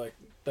too. Like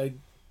they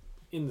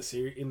in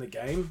the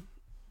game,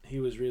 he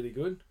was really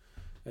good,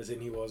 as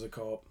in he was a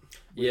cop.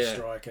 With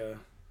Striker,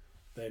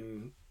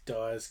 then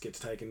dies, gets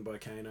taken by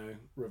Kano,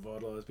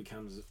 revitalized,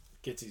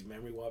 gets his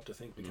memory wiped. I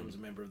think becomes a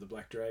member of the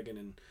Black Dragon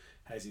and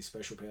has his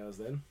special powers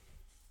then.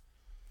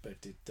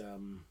 But the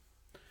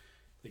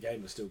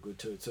game was still good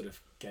too. It sort of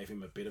gave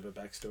him a bit of a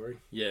backstory.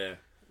 Yeah.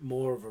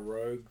 More of a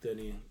rogue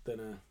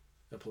than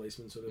a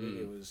policeman sort of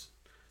thing.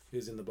 He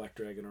was in the Black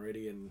Dragon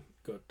already and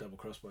got double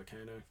crossed by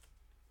Kano,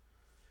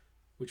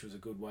 which was a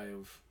good way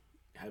of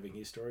having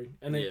his story.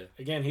 And then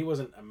again, he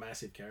wasn't a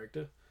massive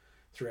character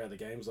throughout the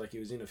games. Like he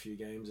was in a few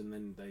games, and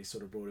then they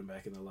sort of brought him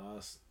back in the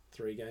last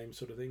 3 games,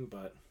 sort of thing.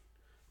 But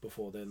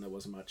before then, there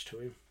wasn't much to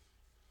him.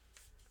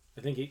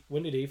 I think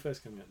when did he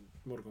first come out?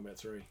 Mortal Kombat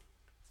 3.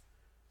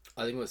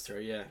 I think it was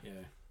 3. Yeah.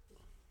 Yeah.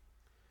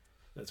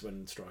 That's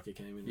when Striker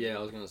came in. Yeah,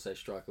 I was going to say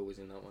Striker was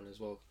in that one as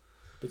well.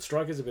 But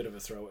Striker's a bit of a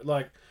throw.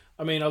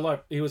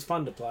 He was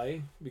fun to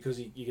play because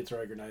you could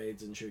throw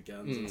grenades and shoot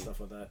guns and stuff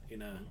like that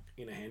in a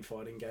hand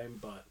fighting game.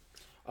 But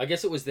I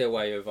guess it was their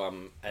way of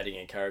adding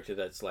a character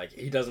that's like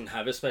he doesn't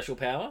have a special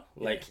power.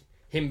 Like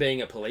him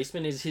being a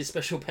policeman is his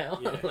special power.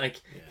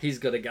 He's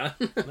got a gun.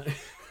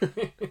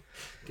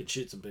 Could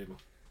shoot some people.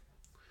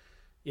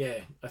 Yeah,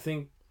 I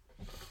think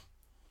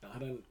I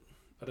don't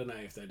know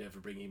if they'd ever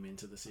bring him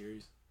into the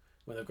series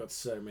when they've got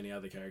so many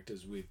other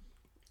characters with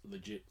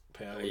legit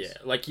powers. Yeah,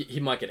 like he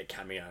might get a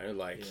cameo,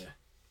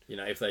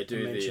 if they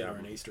do or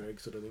an Easter egg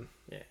sort of thing.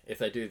 Yeah, if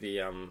they do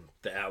the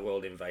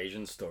Outworld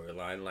invasion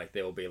storyline, like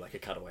there will be like a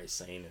cutaway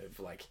scene of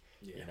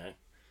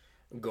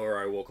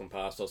Goro walking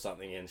past or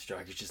something, and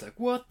Striker's just like,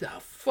 "What the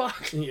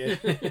fuck?" Yeah,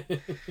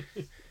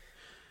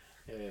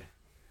 yeah.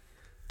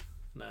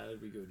 No,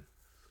 that'd be good.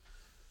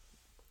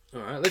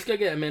 All right, let's go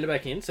get Amanda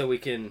back in so we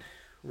can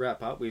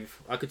wrap up.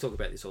 I could talk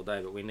about this all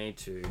day, but we need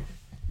to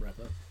wrap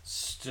up.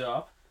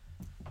 Stop.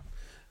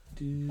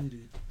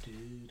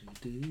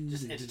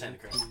 Just entertain the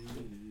crowd.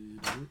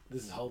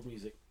 This is hold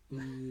music.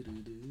 Mortal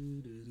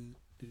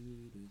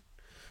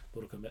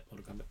Kombat,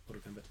 Mortal Kombat,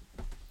 Mortal Kombat.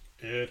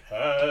 It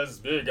has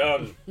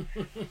begun.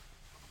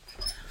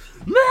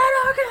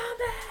 Mortal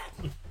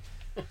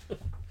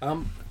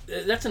Kombat.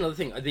 That's another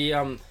thing. The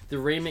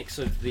remix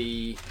of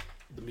the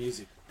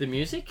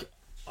music.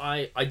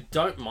 I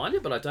don't mind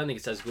it, but I don't think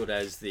it's as good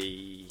as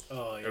the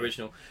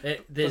original. But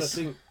I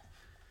think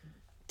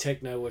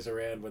techno was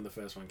around when the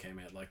first one came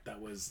out. Like that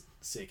was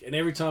sick, and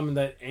every time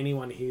that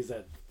anyone hears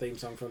that theme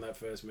song from that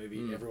first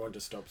movie, everyone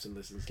just stops and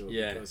listens to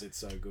it because it's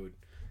so good.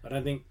 I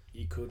don't think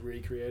you could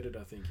recreate it.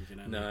 I think you can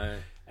only... No.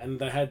 And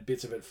they had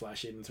bits of it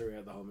flash in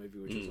throughout the whole movie,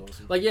 which was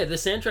awesome. Like, yeah, the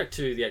soundtrack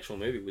to the actual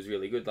movie was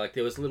really good. Like,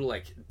 there was little,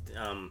 like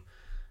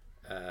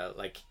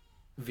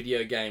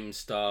video game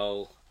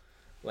style,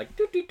 like,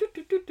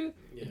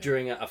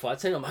 during a fight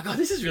scene. I'm like, oh,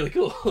 this is really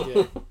cool.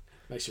 Yeah.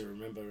 Makes you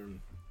remember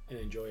and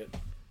enjoy it.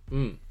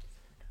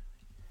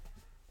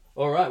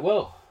 All right,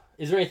 well,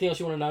 is there anything else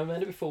you want to know,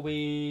 Amanda, before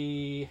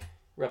we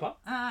wrap up?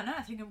 No,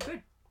 I think I'm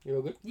good. You're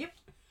all good? Yep.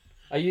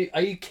 Are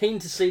you keen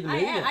to see the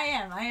movie?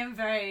 I am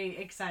very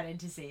excited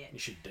to see it. You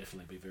should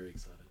definitely be very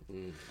excited.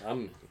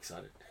 I'm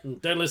excited.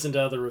 Don't listen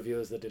to other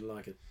reviewers that didn't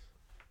like it.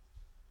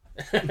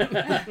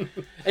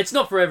 It's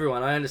not for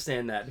everyone, I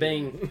understand that.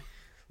 Being,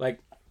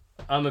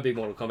 I'm a big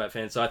Mortal Kombat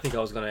fan, so I think I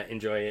was going to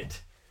enjoy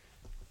it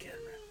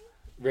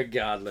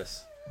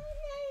regardless.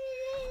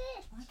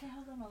 What the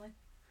hell am I like?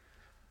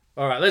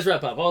 Alright, let's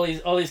wrap up.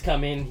 Ollie's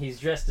come in, he's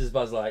dressed as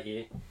Buzz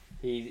Lightyear.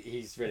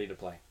 He's ready to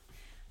play.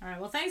 Alright,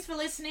 well thanks for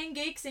listening,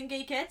 geeks and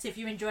geekettes. If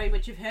you enjoyed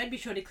what you've heard, be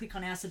sure to click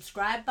on our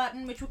subscribe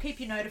button, which will keep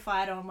you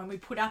notified on when we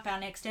put up our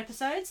next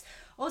episodes.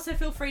 Also,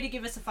 feel free to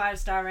give us a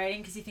 5-star rating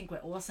because you think we're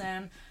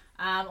awesome.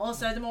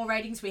 Also, the more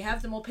ratings we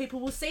have, the more people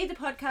will see the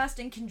podcast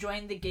and can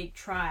join the Geek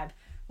Tribe.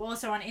 We're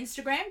also on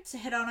Instagram, so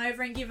head on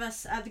over and give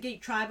us the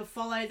Geek Tribe a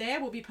follow there.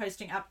 We'll be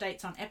posting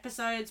updates on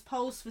episodes,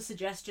 polls for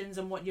suggestions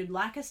on what you'd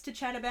like us to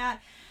chat about.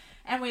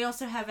 And we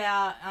also have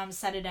our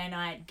Saturday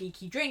night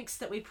geeky drinks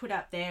that we put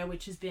up there,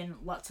 which has been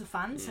lots of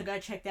fun. So go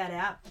check that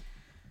out.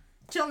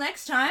 Till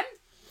next time.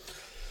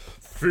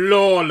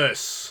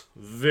 Flawless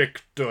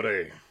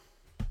victory.